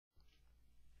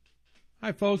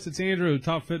Hi, folks. It's Andrew,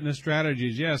 Top Fitness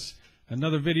Strategies. Yes,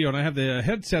 another video, and I have the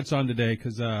headsets on today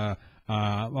because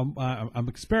I'm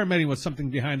experimenting with something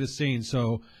behind the scenes,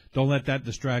 so don't let that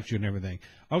distract you and everything.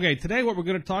 Okay, today what we're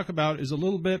going to talk about is a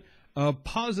little bit of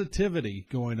positivity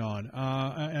going on.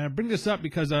 And I bring this up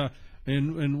because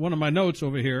in one of my notes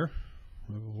over here,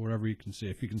 wherever you can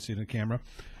see, if you can see the camera,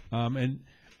 what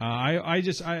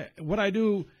I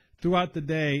do throughout the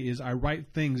day is I write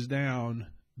things down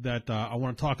that I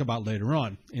want to talk about later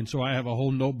on. And so I have a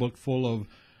whole notebook full of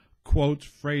quotes,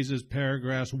 phrases,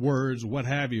 paragraphs, words, what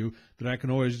have you, that I can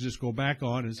always just go back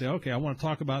on and say, okay, I want to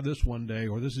talk about this one day,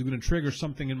 or this is going to trigger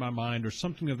something in my mind, or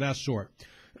something of that sort.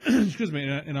 Excuse me.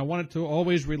 And I wanted to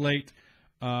always relate,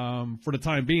 for the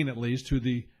time being at least, to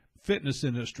the fitness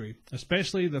industry,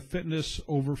 especially the fitness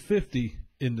over 50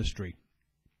 industry.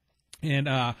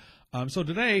 And so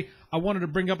today I wanted to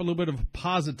bring up a little bit of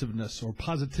positiveness or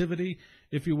positivity,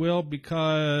 if you will,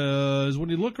 because when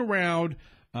you look around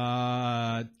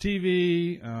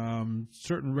TV,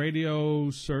 certain radio,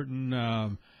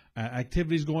 certain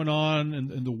activities going on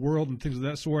in the world and things of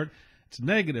that sort, it's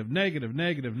negative.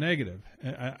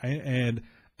 And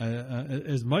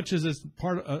as much as it's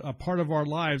a part of our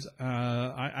lives,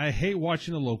 I hate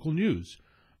watching the local news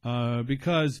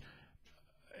because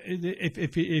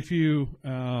if you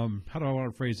how do I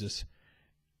want to phrase this?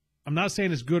 I'm not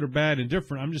saying it's good or bad and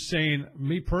different. I'm just saying,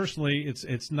 me personally,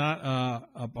 it's not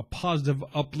a positive,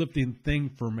 uplifting thing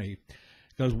for me.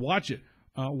 Because watch it,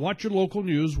 watch your local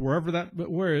news whatever that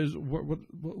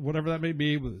may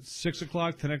be, whether it's 6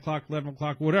 o'clock, 10 o'clock, 11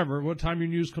 o'clock, whatever. What time your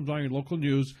news comes on, your local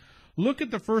news. Look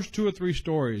at the first 2 or 3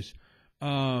 stories.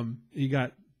 You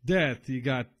got death, you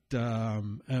got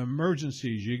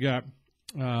emergencies, you got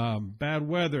bad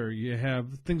weather, you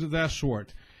have things of that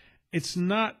sort. It's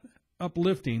not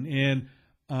uplifting. And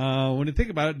when you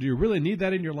think about it, do you really need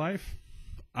that in your life?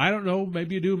 I don't know.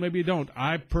 Maybe you do, maybe you don't.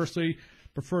 I personally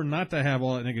prefer not to have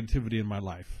all that negativity in my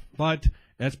life, but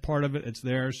that's part of it. It's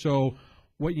there. So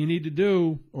what you need to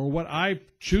do, or what I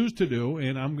choose to do,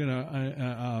 and I'm going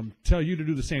to tell you to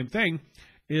do the same thing,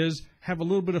 is have a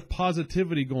little bit of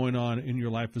positivity going on in your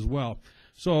life as well.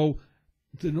 So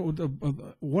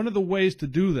one of the ways to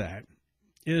do that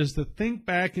is to think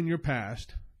back in your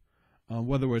past,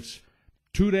 whether it's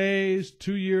 2 days,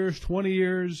 2 years, 20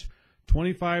 years,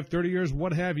 25, 30 years,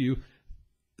 what have you,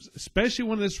 especially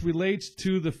when this relates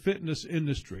to the fitness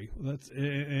industry.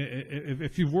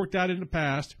 If you've worked out in the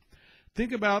past,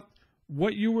 think about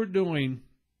what you were doing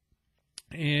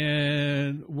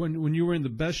and when you were in the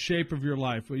best shape of your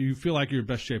life, you feel like you're in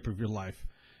the best shape of your life.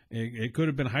 It could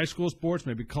have been high school sports,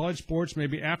 maybe college sports,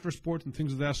 maybe after sports and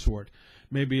things of that sort.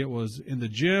 Maybe it was in the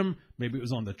gym, maybe it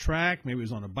was on the track, maybe it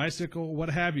was on a bicycle, what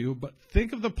have you. But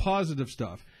think of the positive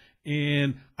stuff.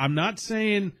 And I'm not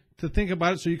saying to think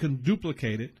about it so you can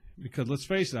duplicate it, because let's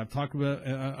face it, I've talked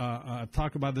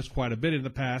about this quite a bit in the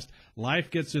past.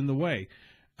 Life gets in the way.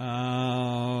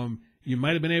 You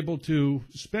might have been able to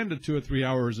spend 2 or 3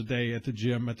 hours a day at the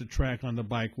gym, at the track, on the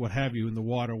bike, what have you, in the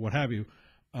water, what have you.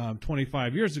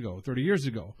 25 years ago, 30 years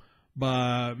ago,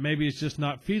 but maybe it's just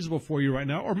not feasible for you right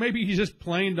now, or maybe you just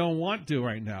plain don't want to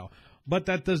right now. But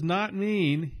that does not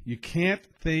mean you can't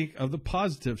think of the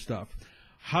positive stuff.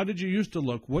 How did you used to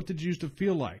look? What did you used to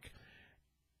feel like?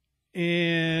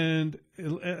 And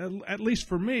at least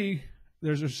for me,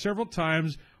 there's several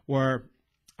times where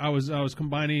I was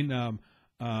combining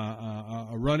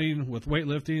running with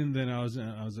weightlifting. Then I was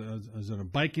in a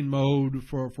biking mode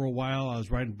for a while. I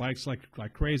was riding bikes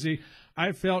like crazy.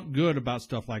 I felt good about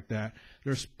stuff like that.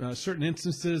 There's certain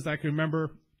instances that I can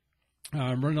remember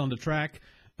running on the track.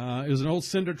 It was an old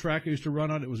cinder track I used to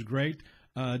run on. It was great.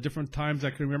 Different times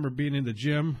I can remember being in the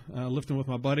gym, lifting with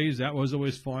my buddies. That was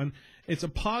always fun. It's a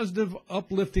positive,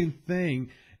 uplifting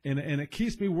thing, and it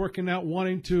keeps me working out,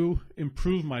 wanting to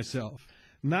improve myself.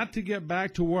 Not to get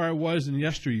back to where I was in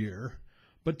yesteryear,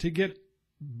 but to get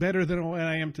better than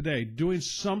I am today. Doing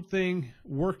something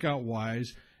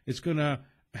workout-wise, it's going to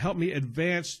help me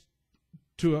advance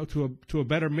to a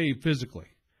better me physically.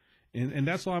 And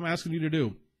that's all I'm asking you to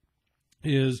do,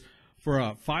 is for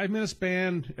a 5-minute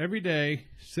span every day,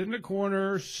 sit in a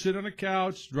corner, sit on a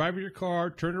couch, drive your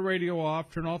car, turn the radio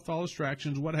off, turn off all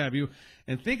distractions, what have you,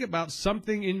 and think about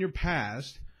something in your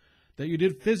past that you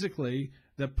did physically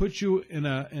that puts you in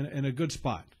a good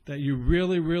spot, that you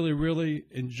really, really, really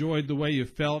enjoyed the way you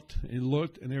felt and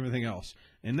looked and everything else.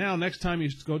 And now next time you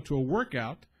go to a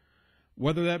workout,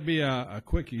 whether that be a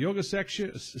quick yoga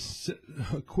session,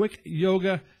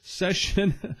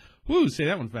 whoo, say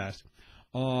that one fast,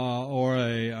 or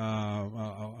a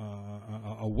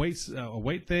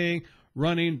weight thing,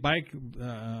 running, bike,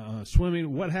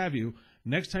 swimming, what have you.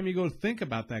 Next time you go to think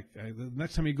about that,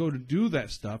 next time you go to do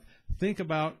that stuff, think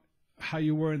about how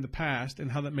you were in the past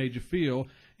and how that made you feel.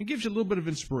 It gives you a little bit of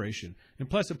inspiration. And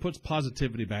plus, it puts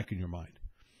positivity back in your mind.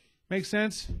 Make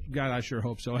sense? God, I sure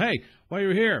hope so. Hey, while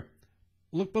you're here,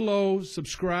 look below,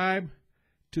 subscribe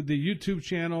to the YouTube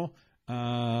channel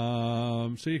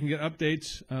so you can get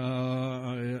updates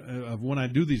of when I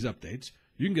do these updates.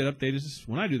 You can get updates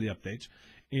when I do the updates.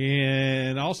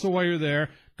 And also, while you're there,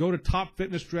 go to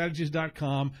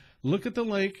topfitnessstrategies.com, look at the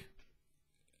link,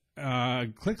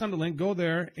 click on the link, go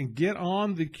there, and get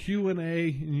on the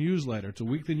Q&A newsletter. It's a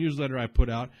weekly newsletter I put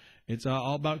out. It's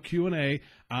all about Q&A.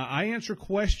 I answer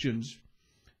questions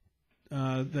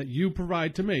that you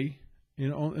provide to me,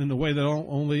 in the way that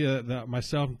only that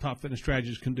myself and Top Fitness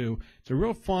Strategies can do. It's a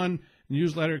real fun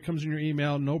newsletter. It comes in your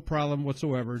email, no problem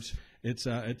whatsoever. It's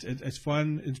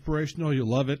fun, inspirational. You'll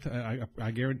love it.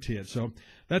 I guarantee it. So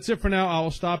that's it for now. I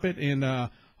will stop it, and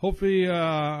hopefully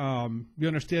you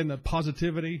understand that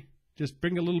positivity. Just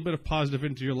bring a little bit of positive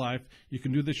into your life. You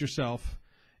can do this yourself,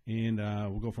 and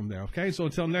we'll go from there. Okay. So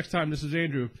until next time, this is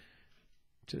Andrew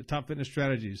to Top Fitness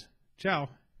Strategies. Ciao.